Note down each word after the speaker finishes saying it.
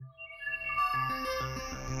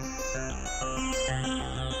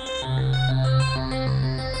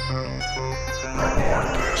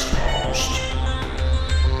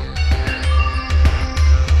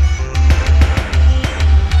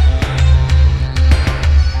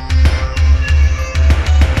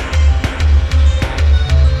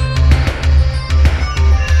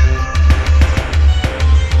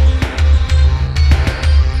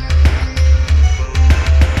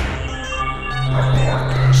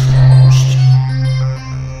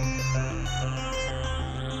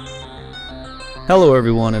Hello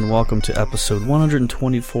everyone and welcome to episode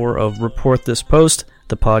 124 of Report This Post,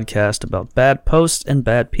 the podcast about bad posts and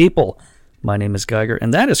bad people. My name is Geiger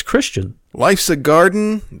and that is Christian. Life's a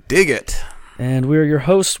garden, dig it. And we're your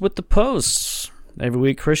hosts with the posts. Every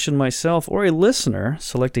week Christian, myself, or a listener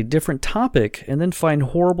select a different topic and then find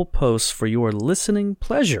horrible posts for your listening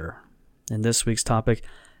pleasure. And this week's topic,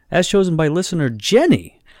 as chosen by listener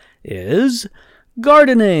Jenny, is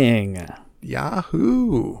gardening.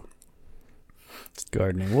 Yahoo!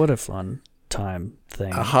 Gardening, what a fun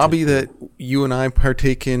thing. A hobby that you and I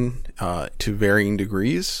partake in to varying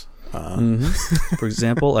degrees. For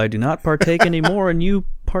example, I do not partake anymore, and you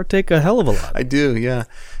partake a hell of a lot. I do, yeah.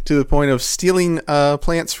 To the point of stealing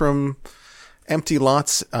plants from empty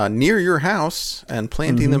lots near your house and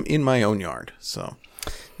planting them in my own yard. So,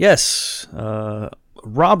 yes,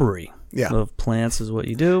 robbery of plants is what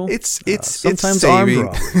you do. It's sometimes saving.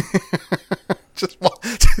 Armed robbery.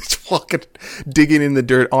 just walking, digging in the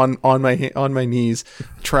dirt on my knees,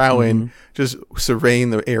 troweling, just surveying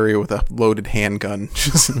the area with a loaded handgun.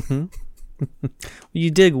 You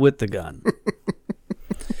dig with the gun.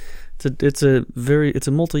 It's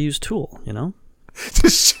a multi-use tool, you know.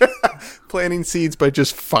 Just planting seeds by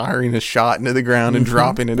just firing a shot into the ground and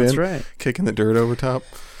dropping it That's in, right. Kicking the dirt over top.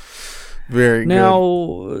 Very now,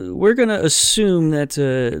 good. We're going to assume that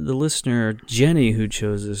the listener, Jenny, who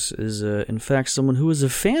chose this, is in fact someone who is a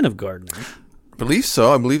fan of gardening. I believe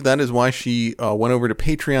so. I believe that is why she went over to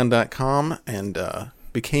patreon.com and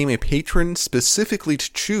became a patron specifically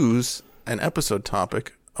to choose an episode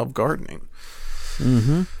topic of gardening.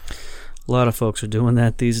 A lot of folks are doing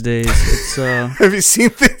that these days. It's, have you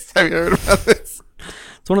seen this? Have you heard about this?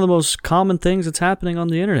 It's one of the most common things that's happening on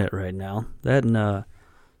the internet right now. That and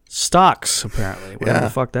stocks, apparently. Whatever the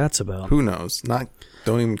fuck that's about. Who knows?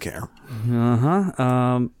 Don't even care.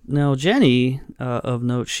 Now, Jenny, of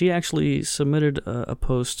note, she actually submitted a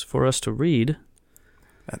post for us to read.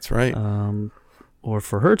 That's right. Or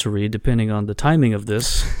for her to read, depending on the timing of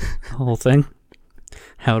this whole thing.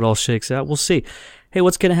 How it all shakes out. We'll see. Hey,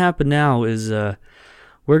 what's going to happen now is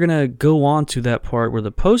we're going to go on to that part where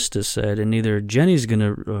the post is said, and either Jenny's going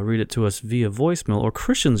to read it to us via voicemail, or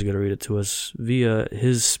Christian's going to read it to us via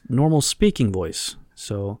his normal speaking voice.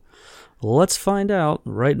 So let's find out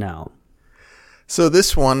right now. So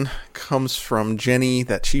this one comes from Jenny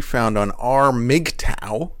that she found on our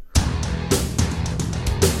MGTOW.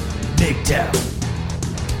 MGTOW.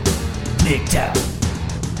 MGTOW.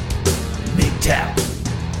 MGTOW.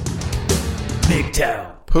 MGTOW.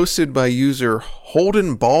 Posted by user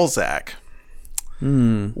Holden Balzac.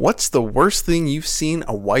 What's the worst thing you've seen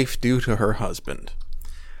a wife do to her husband?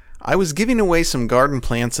 I was giving away some garden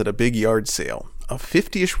plants at a big yard sale. A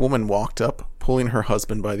 50-ish woman walked up, pulling her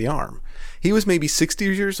husband by the arm. He was maybe 60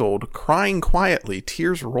 years old, crying quietly,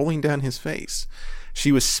 tears rolling down his face.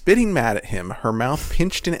 She was spitting mad at him, her mouth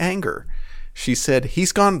pinched in anger. She said,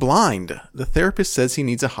 "He's gone blind. The therapist says he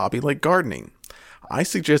needs a hobby like gardening." I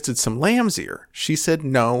suggested some lamb's ear. She said,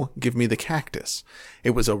 "No, give me the cactus."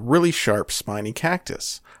 It was a really sharp, spiny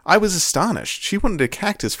cactus. I was astonished. She wanted a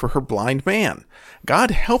cactus for her blind man.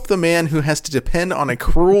 God help the man who has to depend on a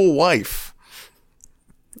cruel wife.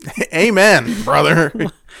 Amen, brother.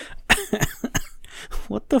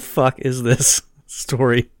 What the fuck is this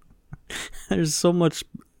story? There's so much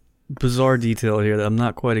bizarre detail here that I'm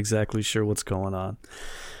not quite exactly sure what's going on.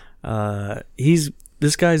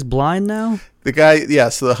 This guy's blind now? So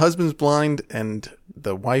the husband's blind, and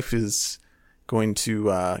the wife is going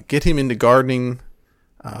to get him into gardening,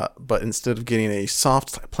 but instead of getting a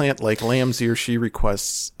soft plant like lamb's ear, she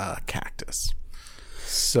requests a cactus.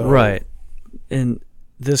 So right. And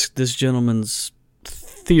this gentleman's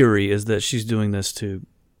theory is that she's doing this to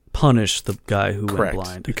punish the guy who went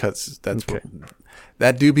blind. Because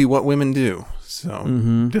that do be what women do.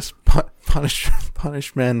 So just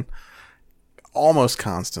punish men almost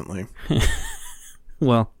constantly.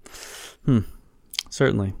 Well,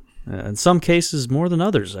 certainly. In some cases, more than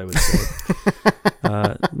others, I would say.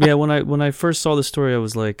 When I first saw the story, I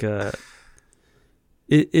was like,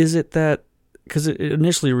 is it that... Because it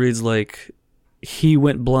initially reads like he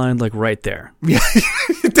went blind, like right there. Yeah,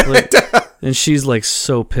 And she's like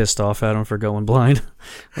so pissed off at him for going blind.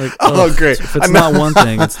 Like, oh, great. If it's not one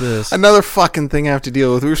thing, it's this. Another fucking thing I have to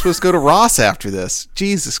deal with. We were supposed to go to Ross after this.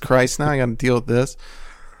 Jesus Christ, now I got to deal with this.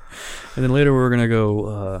 And then later we're going to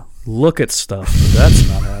go look at stuff. But that's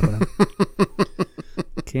not happening.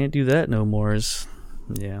 Can't do that no more.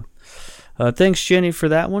 Yeah. Thanks, Jenny, for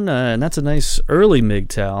that one. And that's a nice early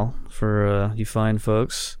MGTOW for you fine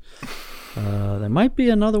folks. There might be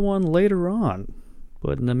another one later on.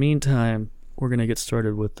 But in the meantime, we're going to get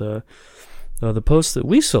started with the post that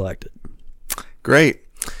we selected. Great.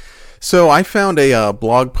 So I found a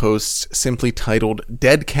blog post simply titled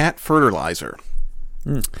Dead Cat Fertilizer.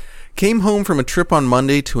 Came home from a trip on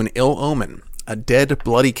Monday to an ill omen. A dead,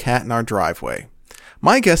 bloody cat in our driveway.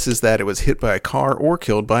 My guess is that it was hit by a car or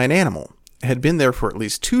killed by an animal. It had been there for at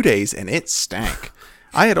least 2 days and it stank.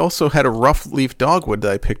 I had also had a rough leaf dogwood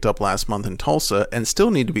that I picked up last month in Tulsa and still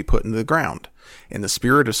need to be put into the ground. In the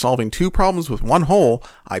spirit of solving 2 problems with 1 hole,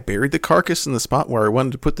 I buried the carcass in the spot where I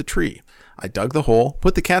wanted to put the tree. I dug the hole,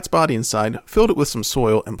 put the cat's body inside, filled it with some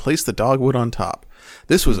soil, and placed the dogwood on top.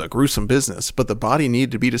 This was a gruesome business, but the body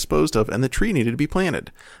needed to be disposed of and the tree needed to be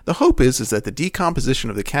planted. The hope is that the decomposition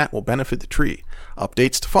of the cat will benefit the tree.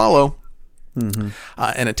 Updates to follow.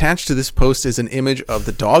 And attached to this post is an image of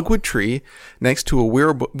the dogwood tree next to a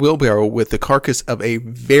wheelbarrow with the carcass of a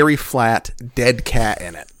very flat, dead cat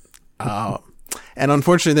in it. And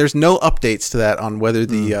unfortunately, there's no updates to that on whether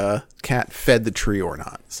the cat fed the tree or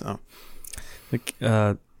not. So,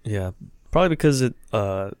 yeah, probably because it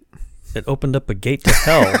opened up a gate to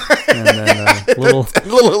hell, and then little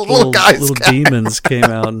demons came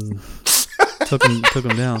out and took him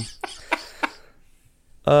down.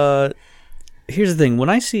 Here's the thing: when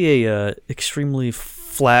I see a extremely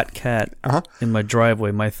flat cat in my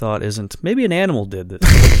driveway, my thought isn't maybe an animal did this.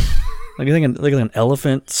 Like I think an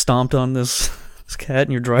elephant stomped on this cat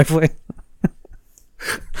in your driveway.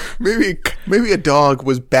 Maybe a dog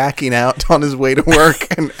was backing out on his way to work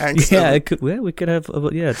and accidentally. Yeah, it could. Well, we could have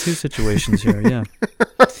 2 situations here. Yeah.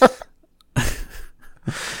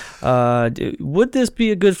 Would this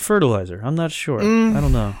be a good fertilizer? I'm not sure. I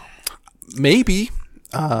don't know. Maybe.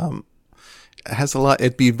 It has a lot.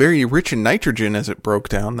 It'd be very rich in nitrogen as it broke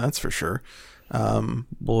down. That's for sure.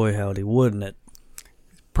 Boy, howdy, wouldn't it?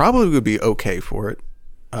 Probably would be okay for it.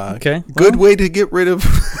 Okay. Good way to get rid of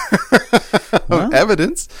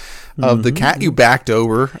evidence of the cat you backed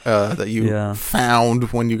over that you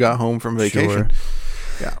found when you got home from vacation.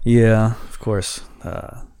 Sure. Yeah, of course.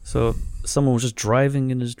 So someone was just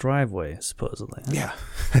driving in his driveway, supposedly. Huh? Yeah,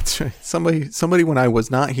 that's right. Somebody when I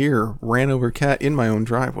was not here ran over a cat in my own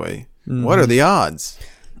driveway. What are the odds?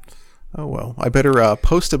 Oh well, I better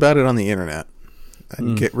post about it on the internet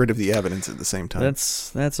and get rid of the evidence at the same time.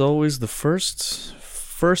 That's always the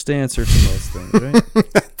first answer to most things, right?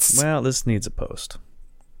 Well, this needs a post.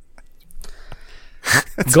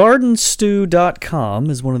 Gardenstew.com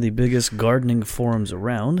is one of the biggest gardening forums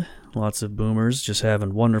around. Lots of boomers just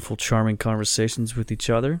having wonderful, charming conversations with each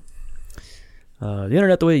other. The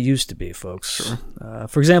internet the way it used to be, folks. Sure.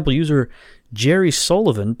 For example, user Jerry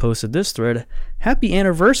Sullivan posted this thread, "Happy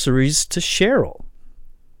anniversaries to Cheryl.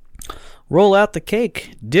 Roll out the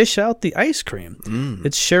cake, dish out the ice cream.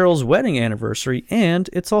 It's Cheryl's wedding anniversary, and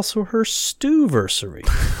it's also her stew-versary."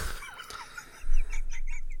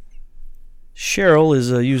 Cheryl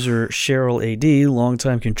is a user Cheryl AD,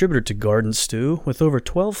 longtime contributor to Garden Stew, with over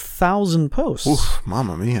 12,000 posts. Oof,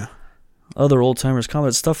 mamma mia. Other old-timers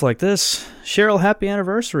comment stuff like this. "Cheryl, happy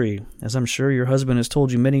anniversary. As I'm sure your husband has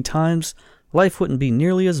told you many times, life wouldn't be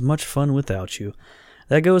nearly as much fun without you.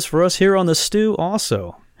 That goes for us here on the Stew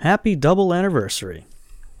also. Happy double anniversary."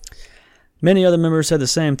 Many other members said the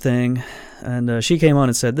same thing, and she came on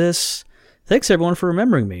and said this. "Thanks everyone for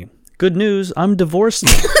remembering me. Good news, I'm divorced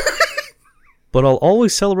now. But I'll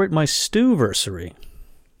always celebrate my stew-versary."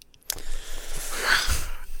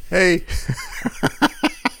 Hey.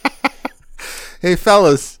 Hey,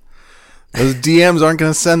 fellas. Those DMs aren't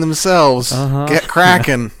going to send themselves. Get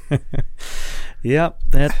cracking. Yep,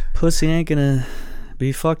 that pussy ain't going to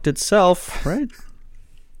be fucked itself, right?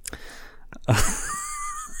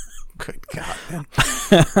 Good God,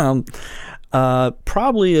 man.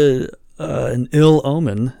 Probably an ill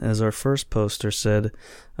omen, as our first poster said.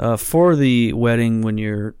 For the wedding, when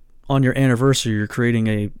you're on your anniversary, you're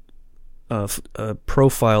creating a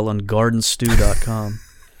profile on gardenstew.com.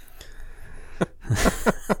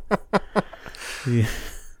 You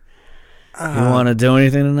want to do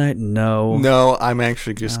anything tonight? No. No, I'm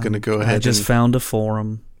actually just going to go ahead. I just found a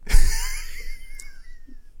forum.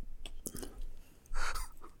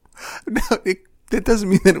 No, that doesn't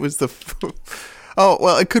mean that it was the... Oh,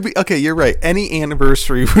 well, it could be. Okay, you're right. Any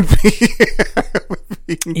anniversary would be, would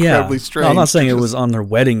be incredibly strange. No, I'm not saying it was on their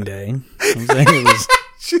wedding day. I'm saying it was.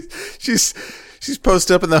 She's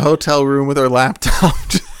posted up in the hotel room with her laptop.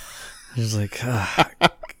 She's like,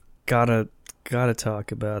 gotta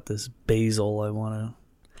talk about this basil. I wanna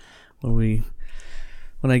when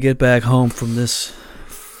I get back home from this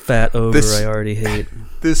fat ogre I already hate.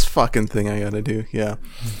 This fucking thing I gotta do. Yeah.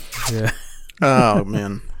 Oh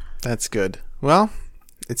man, that's good. Well,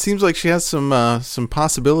 it seems like she has some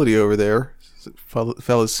possibility over there.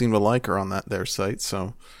 Fellas seem to like her on that their site,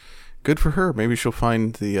 so good for her. Maybe she'll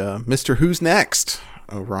find the Mr. Who's Next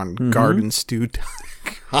over on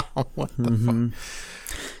gardenstew.com. What the fuck?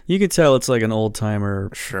 You could tell it's like an old timer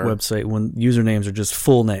website when usernames are just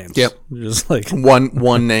full names. Yep, just like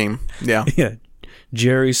one name. Yeah, yeah,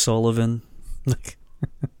 Jerry Sullivan.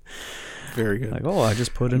 Very good. Like, I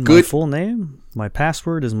just put in my full name. My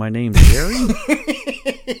password is my name, Jerry.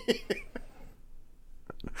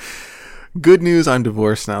 Good news, I'm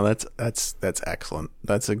divorced now. That's excellent.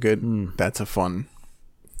 That's a good. That's a fun.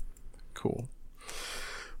 Cool.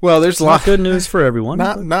 Well, there's a lot. Not good news for everyone.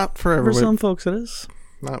 Not for everyone. For some folks, it is.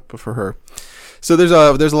 Not for her. So there's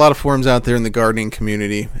a lot of forums out there in the gardening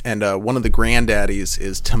community, and one of the granddaddies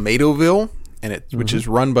is Tomatoville, and which is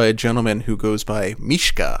run by a gentleman who goes by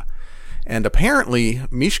Mishka. And apparently,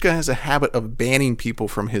 Mishka has a habit of banning people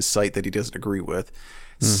from his site that he doesn't agree with.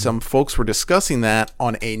 Some folks were discussing that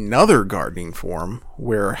on another gardening forum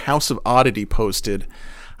where House of Oddity posted,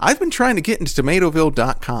 I've been trying to get into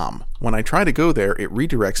tomatoville.com. When I try to go there, it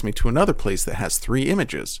redirects me to another place that has 3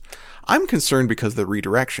 images. I'm concerned because of the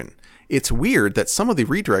redirection. It's weird that some of the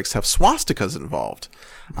redirects have swastikas involved.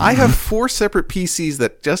 I have 4 separate PCs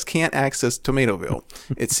that just can't access Tomatoville.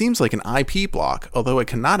 It seems like an IP block, although I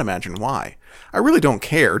cannot imagine why. I really don't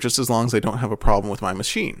care, just as long as I don't have a problem with my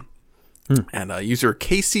machine. And user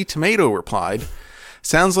KC Tomato replied,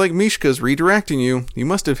 sounds like Mishka's redirecting you. You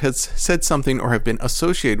must have said something or have been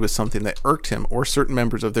associated with something that irked him or certain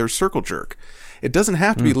members of their circle jerk. It doesn't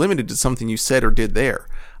have to be limited to something you said or did there.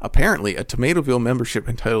 Apparently, a Tomatoville membership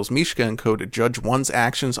entitles Mishka & Co. to judge one's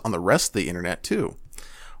actions on the rest of the internet, too.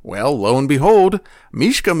 Well, lo and behold,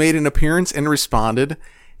 Mishka made an appearance and responded,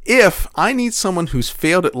 if I need someone who's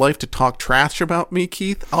failed at life to talk trash about me,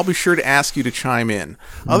 Keith, I'll be sure to ask you to chime in.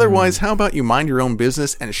 Otherwise, how about you mind your own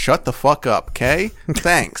business and shut the fuck up, okay?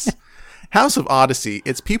 Thanks. House of Odyssey,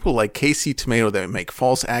 it's people like KC Tomato that make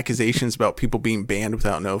false accusations about people being banned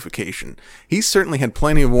without notification. He certainly had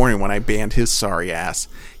plenty of warning when I banned his sorry ass.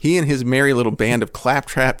 He and his merry little band of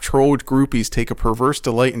claptrap troll groupies take a perverse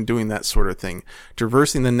delight in doing that sort of thing,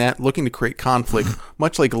 traversing the net, looking to create conflict,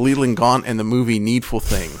 much like Leland Gaunt in the movie Needful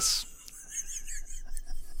Things.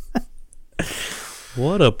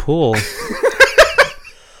 What a pull.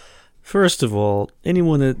 First of all,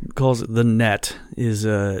 anyone that calls it the net is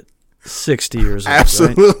 60 years old.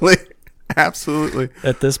 Absolutely. Right? Absolutely.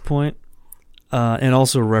 At this point. And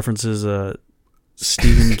also references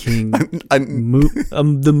Stephen King,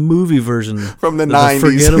 the movie version. From the 90s. The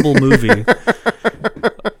forgettable movie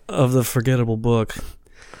of the forgettable book.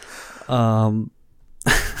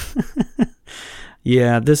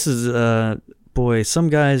 Yeah, this is, boy, some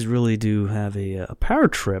guys really do have a power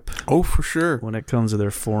trip. Oh, for sure. When it comes to their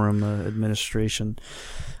forum administration.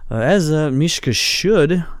 As Mishka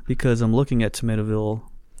should, because I'm looking at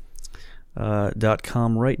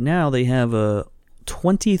tomatoville.com right now. They have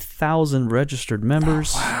 20,000 registered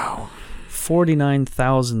members,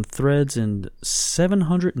 49,000 threads, and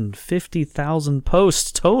 750,000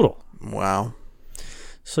 posts total. Wow.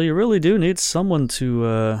 So you really do need someone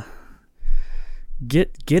to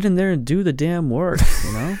get in there and do the damn work,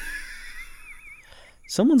 you know?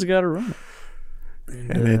 Someone's got to run it.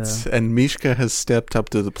 And Mishka has stepped up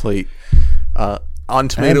to the plate on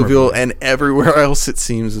Tomatoville and everywhere else, it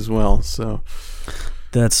seems, as well. So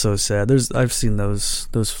that's so sad. I've seen those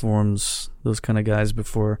forums, those kind of guys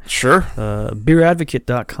before. Sure.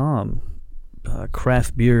 Beeradvocate.com,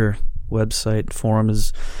 craft beer website forum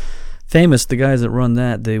is famous. The guys that run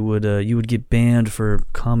that, they would you would get banned for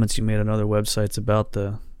comments you made on other websites about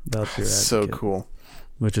Beer Advocate. So cool.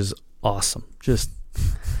 Which is awesome. Just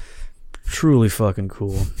truly fucking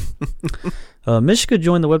cool. Mishka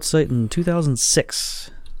joined the website in 2006.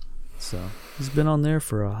 So he's been on there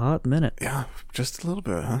for a hot minute. Yeah, just a little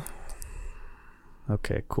bit, huh?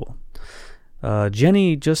 Okay, cool.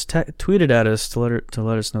 Jenny just tweeted at us to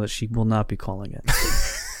let us know that she will not be calling in.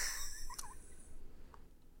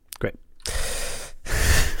 Great.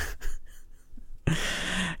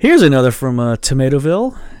 Here's another from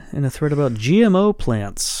Tomatoville in a thread about GMO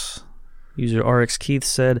plants. User RX Keith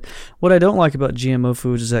said, "What I don't like about GMO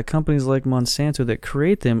foods is that companies like Monsanto that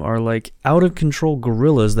create them are like out-of-control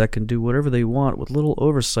gorillas that can do whatever they want with little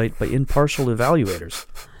oversight by impartial evaluators.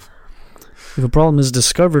 If a problem is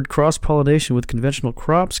discovered, cross-pollination with conventional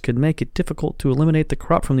crops could make it difficult to eliminate the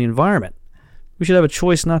crop from the environment. We should have a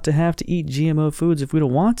choice not to have to eat GMO foods if we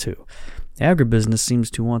don't want to. Agribusiness seems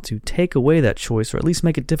to want to take away that choice, or at least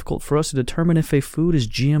make it difficult for us to determine if a food is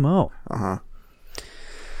GMO." Uh-huh.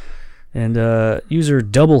 And user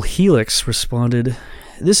Double Helix responded,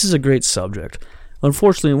 "This is a great subject.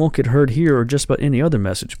 Unfortunately, it won't get heard here or just about any other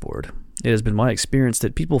message board. It has been my experience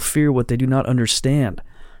that people fear what they do not understand.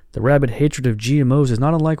 The rabid hatred of GMOs is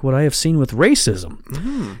not unlike what I have seen with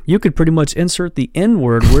racism. You could pretty much insert the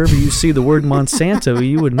N-word wherever you see the word Monsanto.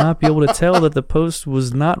 You would not be able to tell that the post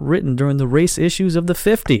was not written during the race issues of the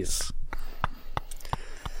 50s.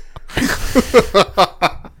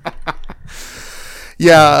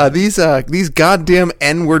 Yeah, these goddamn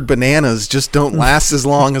N-word bananas just don't last as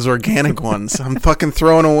long as organic ones. I'm fucking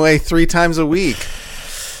throwing away 3 times a week.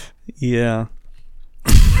 Yeah.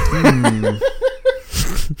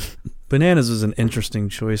 Bananas was an interesting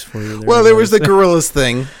choice for you there. Well, there was the gorillas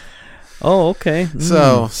thing. Oh, okay.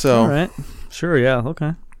 So. All right. Sure, yeah,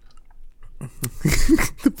 okay.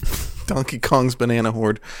 Donkey Kong's banana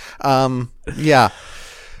horde. Yeah.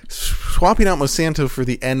 Swapping out Monsanto for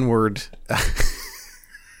the N-word.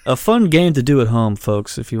 A fun game to do at home,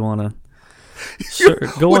 folks, if you want to. Sure,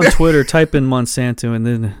 go on Twitter, type in Monsanto, and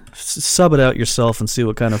then sub it out yourself and see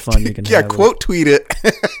what kind of fun you can have. Yeah, quote tweet it.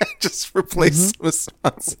 Just replace with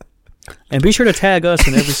Monsanto. And be sure to tag us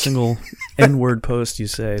in every single N-word post you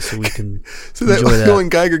say so we can so that enjoy that. When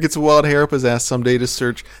Geiger gets a wild hair up his ass someday to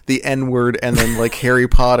search the N-word and then like Harry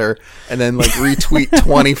Potter and then like retweet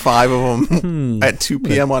 25 of them at 2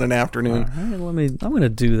 p.m. on an afternoon. All right, I'm going to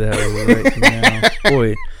do that right now.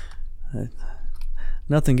 Boy,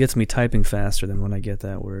 nothing gets me typing faster than when I get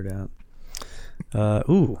that word out.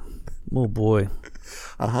 Oh boy.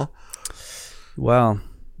 Uh-huh. Wow.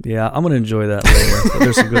 Yeah, I'm going to enjoy that later. But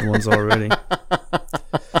there's some good ones already.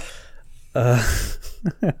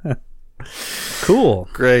 Cool.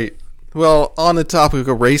 Great. Well, on the topic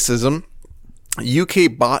of racism,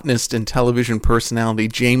 UK botanist and television personality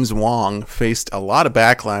James Wong faced a lot of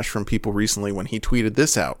backlash from people recently when he tweeted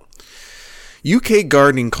this out. UK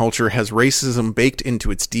gardening culture has racism baked into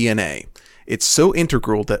its DNA. It's so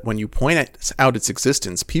integral that when you point out its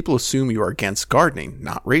existence, people assume you are against gardening,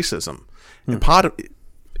 not racism.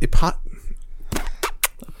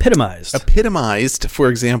 Epitomized, for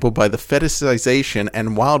example, by the fetishization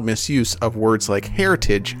and wild misuse of words like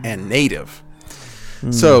heritage and native.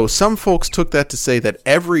 So some folks took that to say that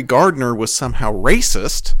every gardener was somehow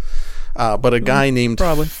racist, but a guy named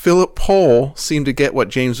Philip Pohl seemed to get what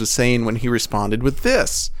James was saying when he responded with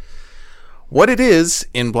this. What it is,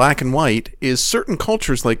 in black and white, is certain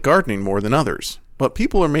cultures like gardening more than others, but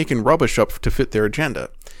people are making rubbish up to fit their agenda.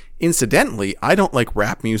 Incidentally, I don't like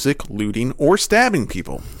rap music, looting, or stabbing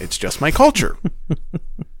people. It's just my culture.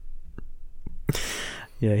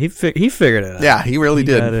 Yeah, he figured it out. Yeah, he really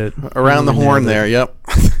did. Around the horn there, yep.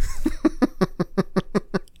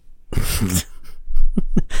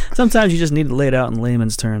 Sometimes you just need to lay it out in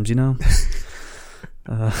layman's terms, you know?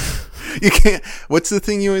 You can't. What's the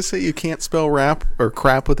thing you always say? You can't spell rap or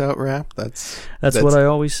crap without rap? That's what I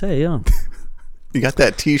always say, yeah. You got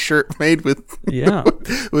that T-shirt made with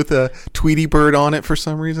with a Tweety bird on it for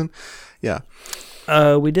some reason. Yeah.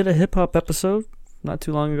 We did a hip hop episode not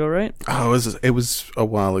too long ago, right? Oh, it was a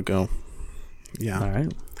while ago. Yeah. All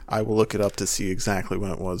right. I will look it up to see exactly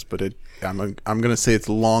when it was, but I'm gonna say it's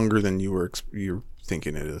longer than you're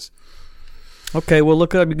thinking it is. Okay, well,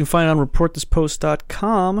 look it up. You can find it on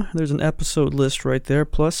reportthispost.com. There's an episode list right there,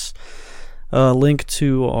 plus a link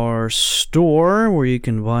to our store where you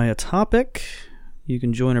can buy a topic. You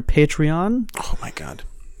can join our Patreon. Oh, my God.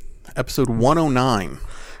 Episode 109.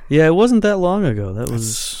 Yeah, it wasn't that long ago. That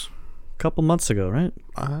was a couple months ago, right?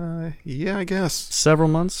 Yeah, I guess. Several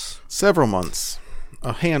months? Several months.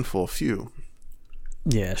 A handful, a few.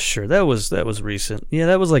 Yeah, sure. That was recent. Yeah,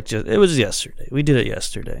 that was it was yesterday. We did it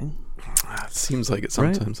yesterday. It seems like it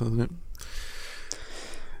sometimes, doesn't it?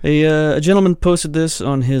 A gentleman posted this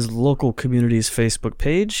on his local community's Facebook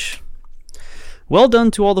page. Well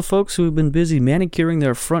done to all the folks who have been busy manicuring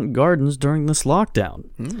their front gardens during this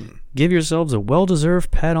lockdown. Give yourselves a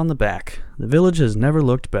well-deserved pat on the back. The village has never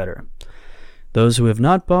looked better. Those who have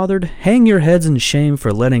not bothered, hang your heads in shame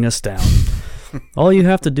for letting us down. All you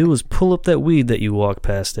have to do is pull up that weed that you walk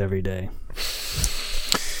past every day.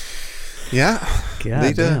 Yeah.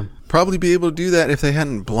 God damn. probably be able to do that if they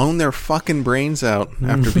hadn't blown their fucking brains out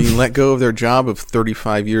after being let go of their job of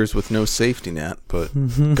 35 years with no safety net. But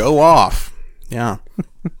go off. Yeah.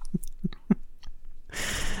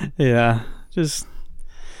 Yeah. Just,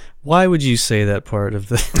 why would you say that part of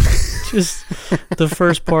the... Just, the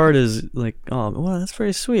first part is like, oh, well, that's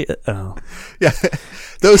very sweet. Oh. Yeah.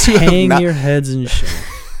 Those who hang have not... your heads in shame.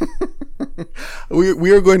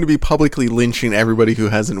 We are going to be publicly lynching everybody who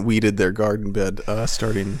hasn't weeded their garden bed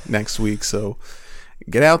starting next week. So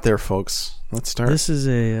get out there, folks. Let's start. This is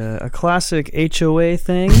a classic HOA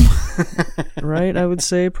thing, right? I would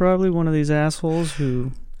say probably one of these assholes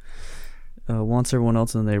who wants everyone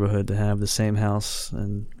else in the neighborhood to have the same house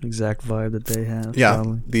and exact vibe that they have. Yeah,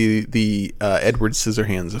 probably. the Edward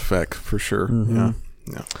Scissorhands effect for sure. Mm-hmm.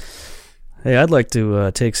 Yeah. Hey, I'd like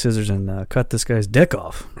to take scissors and cut this guy's dick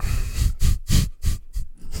off.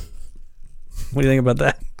 What do you think about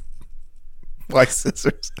that? Why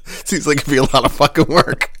scissors? Seems like it'd be a lot of fucking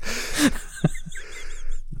work.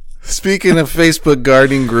 Speaking of Facebook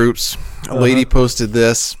gardening groups, a lady posted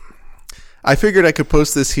this. I figured I could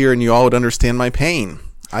post this here and you all would understand my pain.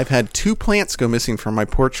 I've had 2 plants go missing from my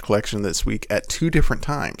porch collection this week at 2 different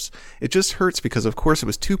times. It just hurts because, of course, it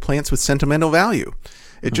was 2 plants with sentimental value.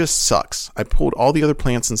 It just sucks. I pulled all the other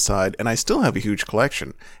plants inside, and I still have a huge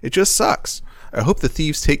collection. It just sucks. I hope the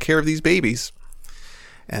thieves take care of these babies.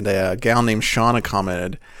 And a gal named Shauna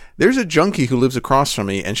commented, there's a junkie who lives across from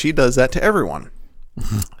me, and she does that to everyone.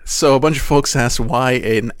 So a bunch of folks asked why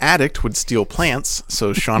an addict would steal plants.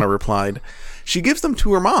 So Shauna replied, she gives them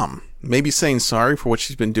to her mom. Maybe saying sorry for what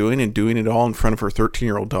she's been doing and doing it all in front of her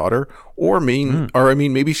 13-year-old daughter. Or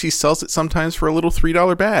maybe she sells it sometimes for a little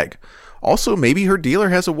 $3 bag. Also, maybe her dealer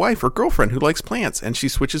has a wife or girlfriend who likes plants, and she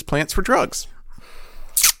switches plants for drugs.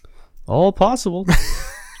 All possible.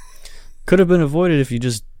 Could have been avoided if you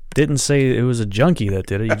just didn't say it was a junkie that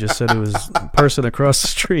did it. You just said it was a person across the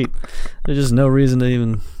street. There's just no reason to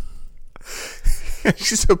even...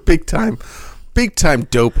 She's a big time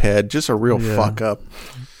dope head. Just a real fuck up.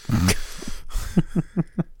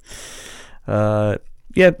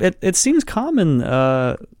 It seems common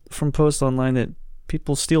from posts online that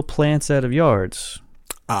people steal plants out of yards.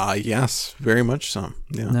 Yes, very much so.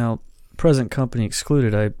 Yeah. Now, present company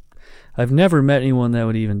excluded, I've never met anyone that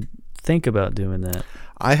would even think about doing that.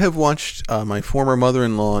 I have watched my former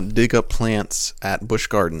mother-in-law dig up plants at Busch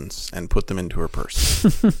Gardens and put them into her purse.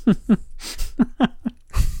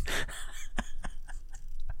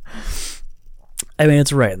 I mean,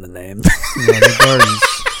 it's right in the name. The gardens.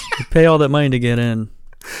 You pay all that money to get in.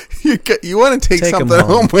 You want to take something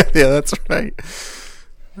home with you. That's right.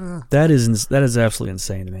 That is absolutely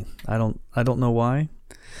insane to me. I don't know why,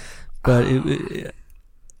 but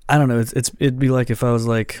I don't know. It'd be like if I was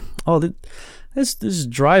like, oh, this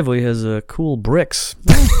driveway has cool bricks.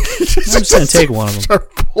 I'm just gonna take one of them.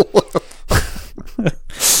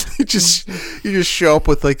 You just show up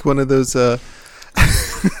with like one of those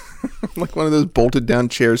like one of those bolted down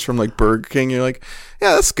chairs from like Burger King. You're like,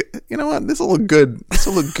 yeah, that's good. You know what? This will look good. This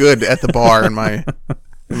will look good at the bar in my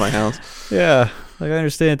house. Yeah, like I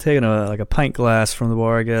understand taking a pint glass from the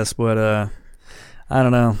bar, I guess, but I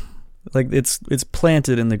don't know. Like it's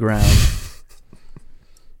planted in the ground.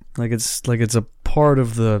 like it's a part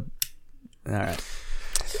of the. All right.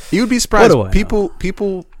 You would be surprised.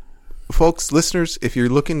 People, folks, listeners, if you're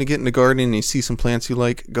looking to get into gardening and you see some plants you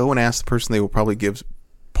like, go and ask the person. They will probably give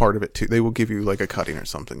part of it too. They will give you like a cutting or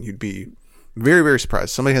something. You'd be very, very surprised.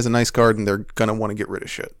 Somebody has a nice garden, they're gonna want to get rid of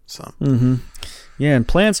shit. So. Mm-hmm. Yeah, and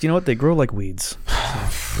plants, you know what? They grow like weeds.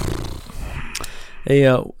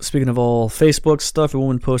 Hey, speaking of all Facebook stuff, a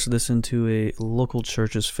woman posted this into a local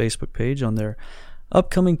church's Facebook page on their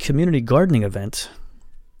upcoming community gardening event.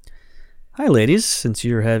 Hi, ladies. Since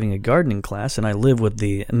you're having a gardening class and I live with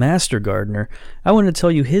the master gardener, I want to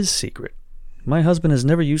tell you his secret. My husband has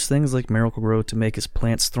never used things like Miracle-Gro to make his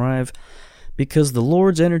plants thrive because the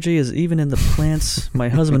Lord's energy is even in the plants. My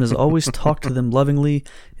husband has always talked to them lovingly,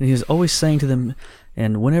 and he is always saying to them,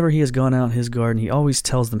 and whenever he has gone out in his garden, he always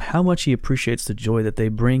tells them how much he appreciates the joy that they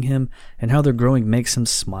bring him and how their growing makes him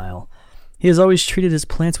smile. He has always treated his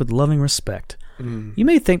plants with loving respect. You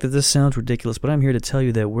may think that this sounds ridiculous, but I'm here to tell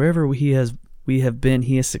you that wherever we have been,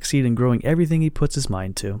 he has succeeded in growing everything he puts his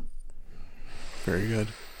mind to. Very good.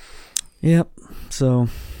 Yep. So,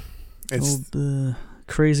 old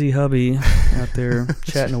crazy hubby out there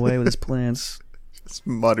chatting away with his plants. Just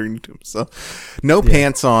muttering to himself. No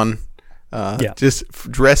pants on. Just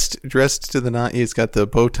dressed to the nines. He's got the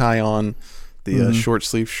bow tie on, the short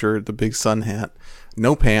sleeve shirt, the big sun hat.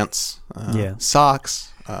 No pants.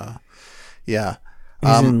 Socks.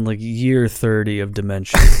 He's in like year 30 of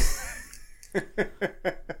dementia.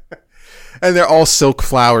 And they're all silk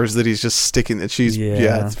flowers that he's just sticking. That she's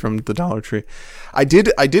it's from the Dollar Tree. I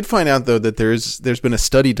did find out though that there's been a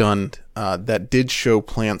study done that did show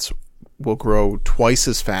plants will grow twice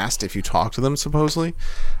as fast if you talk to them, supposedly,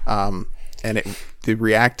 and they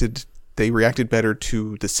reacted better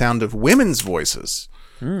to the sound of women's voices,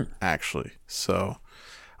 actually. So.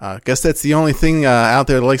 I guess that's the only thing out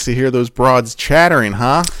there that likes to hear those broads chattering,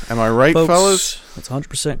 huh? Am I right, Folks, fellas? That's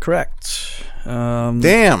 100% correct.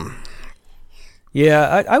 Damn.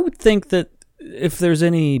 Yeah, I would think that if there's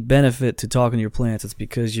any benefit to talking to your plants, it's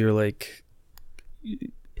because you're like...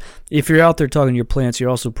 If you're out there talking to your plants, you're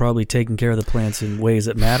also probably taking care of the plants in ways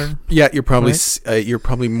that matter. Yeah, you're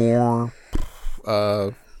probably more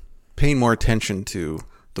paying more attention to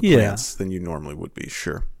the plants than you normally would be.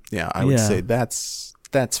 Sure. Yeah, I would say that's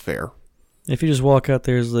fair. If you just walk out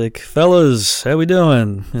there, it's like, fellas, how we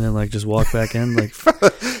doing? And then just walk back in,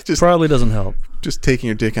 just probably doesn't help. Just taking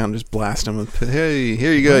your dick out and just blast them with, hey,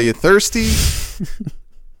 here you go, you thirsty?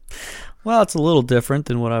 Well, it's a little different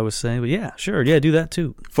than what I was saying, but yeah, sure, yeah, do that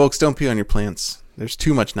too. Folks, don't pee on your plants. There's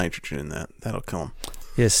too much nitrogen in that. That'll kill them.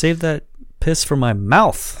 Yeah, save that piss for my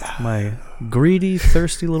mouth, my greedy,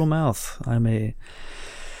 thirsty little mouth. I'm a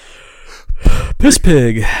piss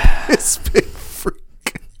pig. Piss pig freak.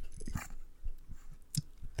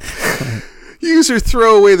 User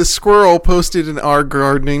throw away the squirrel posted in our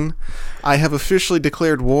gardening. I have officially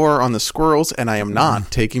declared war on the squirrels, and I am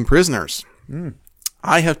not taking prisoners.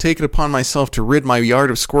 I have taken upon myself to rid my yard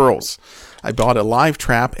of squirrels. I bought a live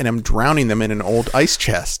trap and am drowning them in an old ice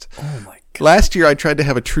chest. Oh my God. Last year, I tried to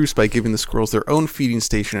have a truce by giving the squirrels their own feeding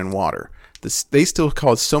station and water. They still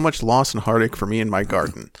caused so much loss and heartache for me in my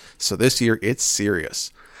garden. So this year, it's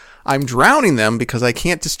serious. I'm drowning them because I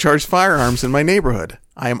can't discharge firearms in my neighborhood.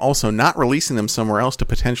 I am also not releasing them somewhere else to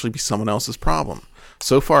potentially be someone else's problem.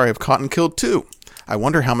 So far, I have caught and killed 2. I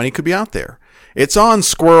wonder how many could be out there. It's on,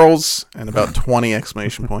 squirrels! And about 20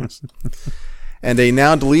 exclamation points. And a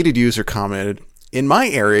now deleted user commented, in my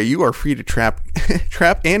area, you are free to trap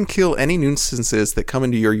and kill any nuisances that come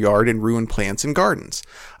into your yard and ruin plants and gardens.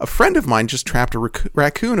 A friend of mine just trapped a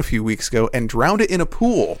raccoon a few weeks ago and drowned it in a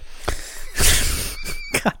pool.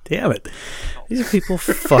 God damn it. These people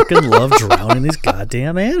fucking love drowning these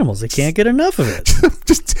goddamn animals. They can't get enough of it.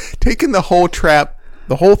 Just taking the whole trap,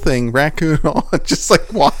 the whole thing, raccoon on, just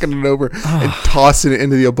walking it over and tossing it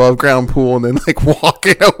into the above ground pool and then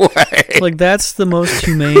walking away. That's the most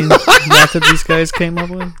humane method these guys came up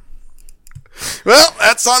with? Well,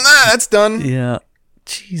 that's on that. That's done. Yeah.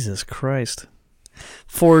 Jesus Christ.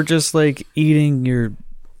 For just eating your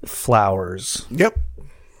flowers. Yep.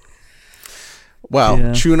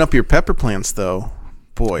 Wow, chewing up your pepper plants, though,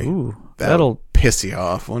 boy, ooh, that'll piss you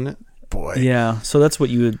off, wouldn't it? Boy. Yeah, so that's what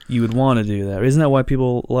you would want to do. That isn't that why a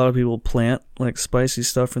lot of people plant spicy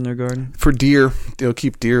stuff in their garden? For deer, they'll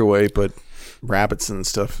keep deer away, but rabbits and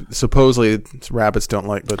stuff. Supposedly, rabbits don't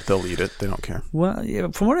but they'll eat it. They don't care. Well, yeah,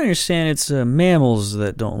 from what I understand, it's mammals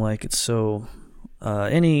that don't like it. So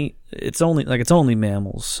it's only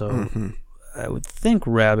mammals. So I would think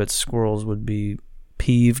rabbits, squirrels would be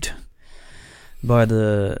peeved by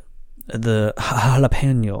the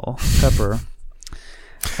jalapeno pepper.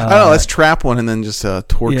 I don't know, let's trap one and then just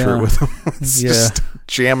torture it with them. Just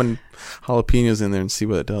jamming jalapenos in there and see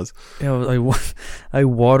what it does. Yeah, I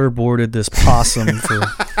waterboarded this possum for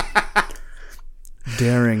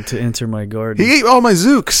daring to enter my garden. He ate all my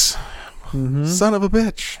zooks. Son of a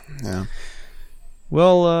bitch. Yeah.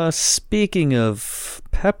 Well, speaking of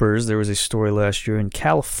peppers, there was a story last year in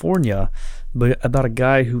California about a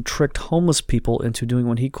guy who tricked homeless people into doing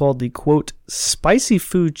what he called the, quote, spicy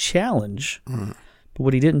food challenge. But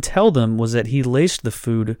what he didn't tell them was that he laced the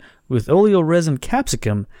food with oleoresin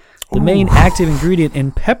capsicum, the main active ingredient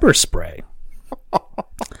in pepper spray.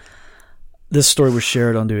 This story was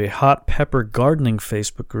shared onto a hot pepper gardening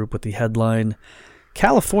Facebook group with the headline,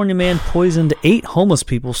 California man poisoned 8 homeless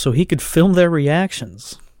people so he could film their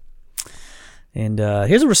reactions. And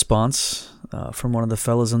here's a response from one of the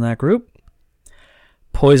fellas in that group.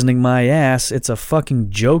 Poisoning my ass, it's a fucking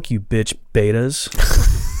joke, you bitch betas.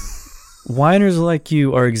 Whiners like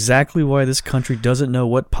you are exactly why this country doesn't know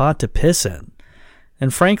what pot to piss in.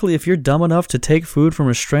 And frankly, if you're dumb enough to take food from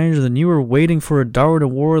a stranger, then you were waiting for a Darwin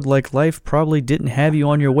Award like life probably didn't have you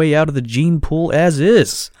on your way out of the gene pool as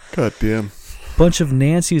is. God damn. Bunch of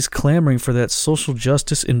Nancy's clamoring for that social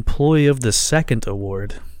justice employee of the second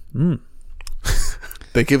award.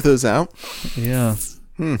 They give those out? Yeah.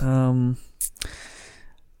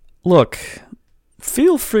 Look,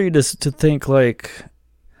 feel free to think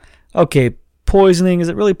okay, poisoning, is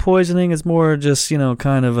it really poisoning? It's more just,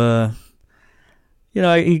 kind of a,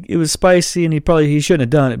 it was spicy, and he shouldn't have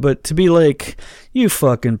done it. But to be like, you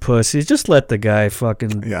fucking pussies, just let the guy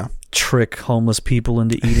fucking trick homeless people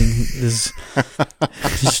into eating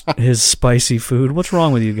his spicy food. What's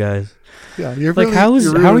wrong with you guys? Yeah, you're like,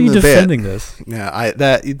 really, how are you defending this? Yeah,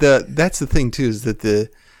 that's the thing too, is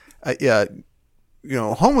that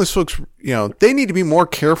homeless folks, they need to be more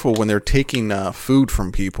careful when they're taking food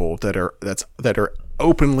from people that are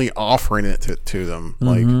openly offering it to them.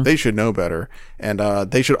 Like, they should know better, and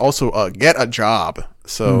they should also get a job.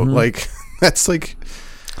 So like, that's like,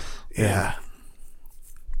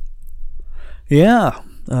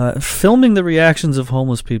 filming the reactions of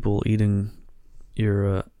homeless people eating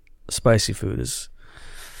your spicy food is.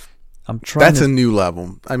 That's a new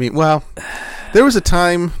level. I mean, well, there was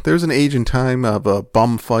an age and time of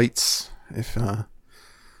bum fights. If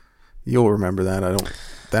you'll remember that,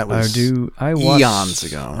 That was eons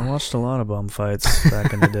ago. I watched a lot of bum fights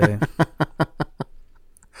back in the day.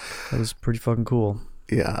 That was pretty fucking cool.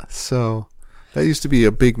 Yeah, so that used to be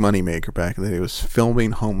a big money maker back in the day. It was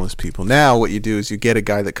filming homeless people. Now what you do is you get a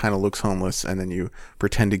guy that kind of looks homeless, and then you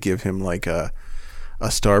pretend to give him like a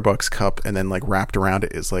Starbucks cup, and then like wrapped around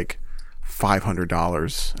it is like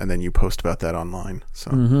 $500, and then you post about that online.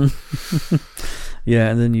 So yeah,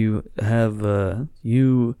 and then you have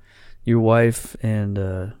your wife and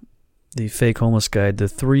the fake homeless guy, the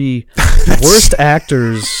three worst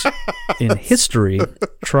actors in history,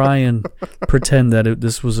 try and pretend that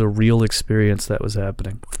this was a real experience that was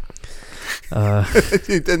happening. And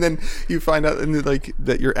then you find out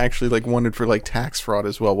that you're actually like wanted for like tax fraud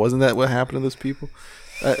as well. Wasn't that what happened to those people?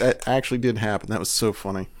 That actually did happen. That was so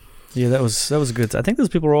funny. Yeah, that was good. I think those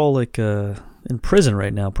people are all like in prison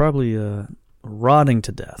right now, probably rotting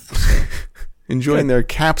to death. So. Enjoying their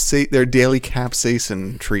daily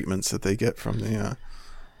capsaicin treatments that they get from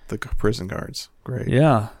the prison guards. Great.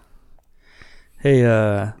 Yeah. Hey,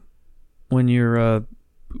 when you're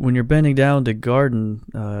bending down to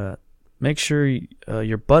garden, make sure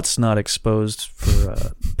your butt's not exposed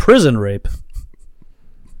for prison rape.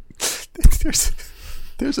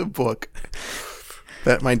 There's a book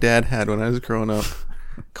that my dad had when I was growing up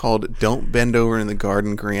called "Don't Bend Over in the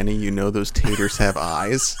Garden, Granny. You know those taters have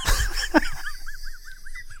eyes."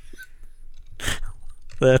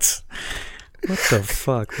 What the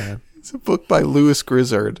fuck, man? It's a book by Louis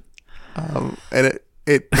Grizzard, and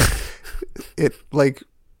it like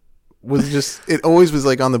was just, it always was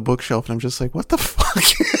like on the bookshelf, and I'm just like, what the fuck?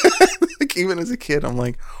 Like, even as a kid, I'm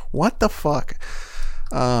like, what the fuck?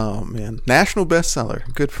 Oh man, national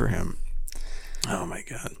bestseller, good for him. Oh my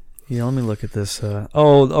god. Yeah, let me look at this.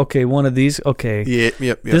 Okay, one of these. Okay.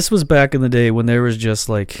 Yep. This was back in the day when there was just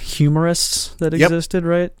like humorists that existed,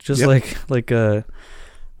 right? Just like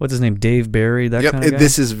what's his name, Dave Barry, that kind of guy.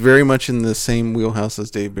 This is very much in the same wheelhouse as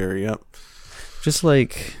Dave Barry. Yep. Just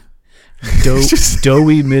like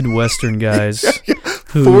doughy Midwestern guys.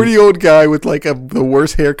 40-year-old guy with like the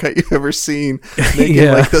worst haircut you've ever seen, making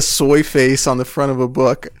like the soy face on the front of a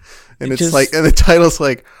book, and it's like, and the title's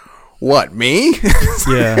like, "What, me?"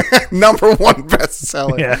 Yeah. Number one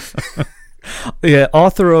bestseller. Yeah. Yeah,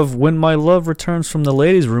 author of "When My Love Returns from the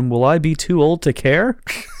Ladies' Room, Will I Be Too Old to Care?"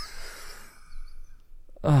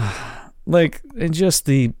 Like, and just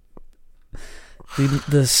the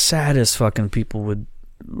saddest fucking people would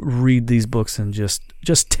read these books and just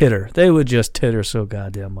titter. They would just titter so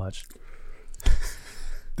goddamn much.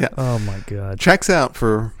 Yeah. Oh my god. Checks out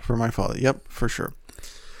for my father. Yep, for sure.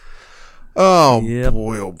 Oh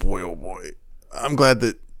boy, oh boy, oh boy. I'm glad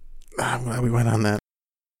we went on that.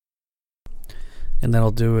 And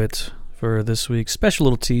that'll do it for this week's special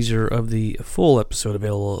little teaser of the full episode,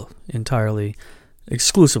 available entirely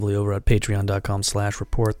exclusively over at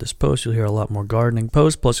patreon.com/report this post. You'll hear a lot more gardening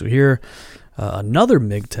posts, plus you'll hear another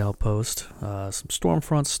MGTOW post, some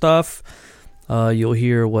Stormfront stuff. You'll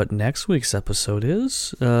hear what next week's episode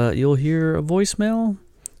is. You'll hear a voicemail.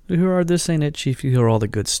 You'll hear our This Ain't It Chief. You hear all the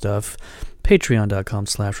good stuff.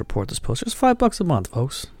 Patreon.com/report this post. It's $5 a month,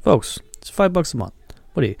 folks. It's $5 a month.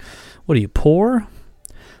 What are you, poor?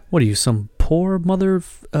 What are you, some poor mother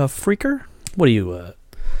freaker? What are you,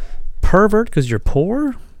 pervert because you're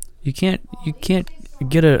poor? You can't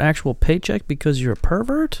get an actual paycheck because you're a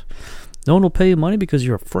pervert? No one will pay you money because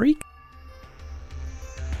you're a freak?